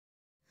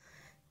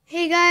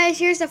Hey guys,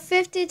 here's a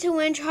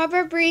 52-inch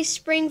Harbor Breeze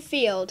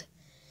Springfield.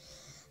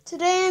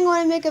 Today I'm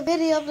going to make a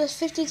video of this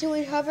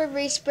 52-inch Harbor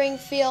Breeze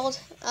Springfield.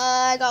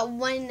 I got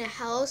one in the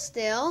house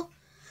still.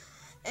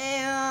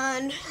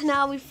 And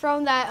now we've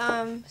thrown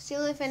that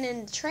ceiling fan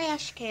in the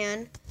trash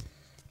can.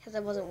 Because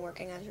it wasn't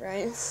working as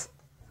right.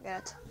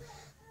 Forgot.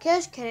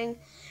 Just kidding.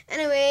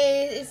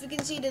 Anyway, if you can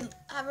see the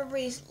Harbor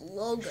Breeze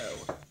logo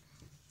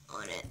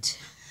on it.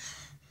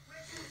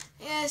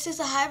 Yeah, it's just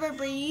a Harbor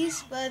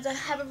Breeze, but it's a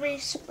Harbor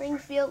Breeze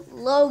Springfield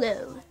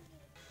logo.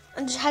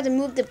 I just had to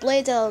move the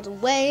blades out of the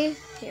way.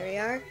 Here we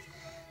are.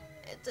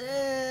 It's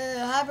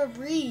a Harbor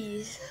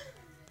Breeze.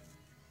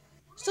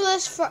 So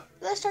let's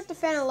start the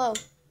fan low.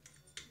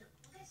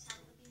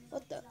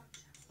 What the?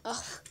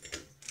 Oh,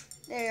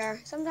 there you are.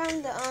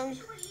 Sometimes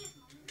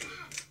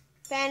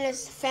the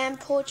fan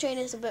pull chain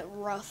is a bit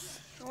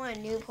rough. I want a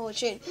new pull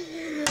chain.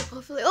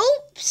 Hopefully,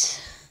 oops.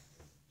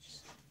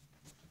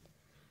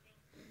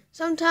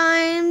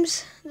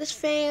 Sometimes this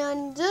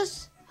fan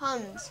just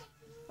hums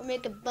or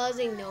make a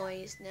buzzing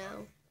noise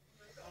now.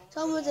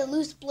 Some with the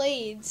loose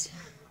blades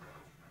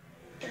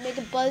will make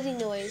a buzzing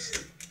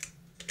noise.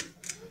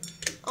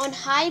 On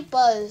high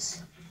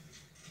buzz.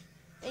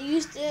 It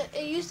used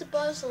to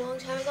buzz a long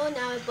time ago,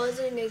 now it's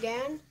buzzing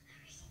again.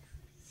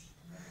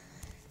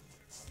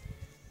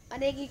 I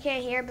think you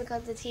can't hear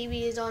because the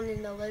TV is on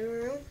in the living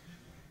room.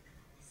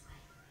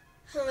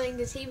 I think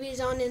the TV is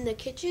on in the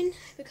kitchen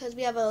because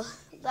we have a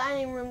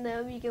dining room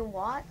that we can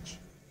watch.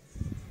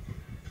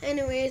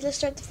 Anyways, let's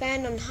start the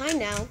fan on high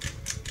now.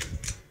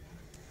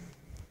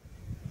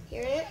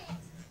 Hear it?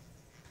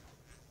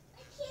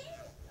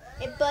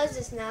 It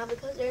buzzes now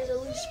because there's a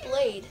loose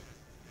blade.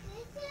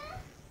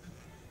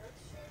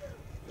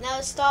 Now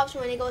it stops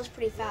when it goes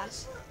pretty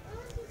fast.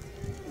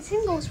 This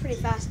thing goes pretty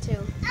fast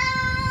too.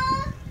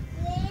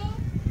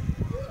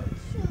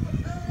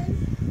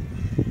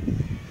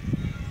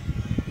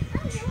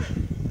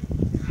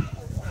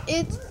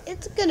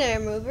 It's a good air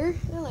mover.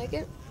 I like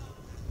it.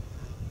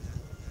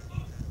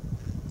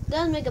 It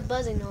does make a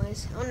buzzing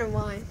noise. I wonder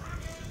why.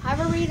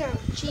 Harbor Breeze are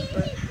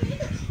cheaper.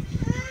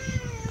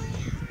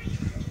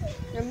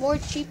 They're more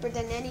cheaper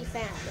than any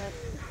fan,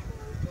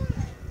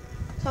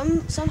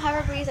 but some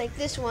Harbor Breeze like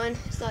this one,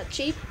 it's not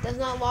cheap, does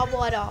not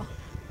wobble at all.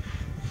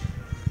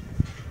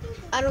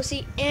 I don't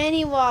see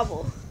any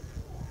wobble.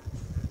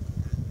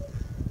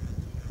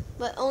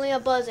 But only a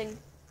buzzing.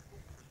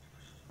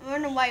 I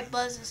wonder why it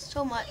buzzes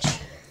so much.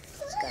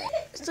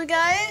 So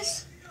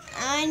guys,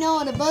 I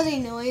know the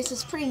buzzing noise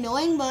is pretty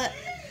annoying, but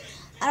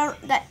I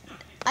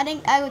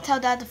think I would tell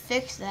Dad to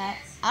fix that.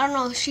 I don't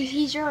know,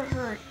 he's your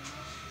hurt.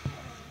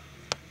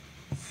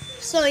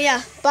 So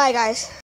yeah, bye guys.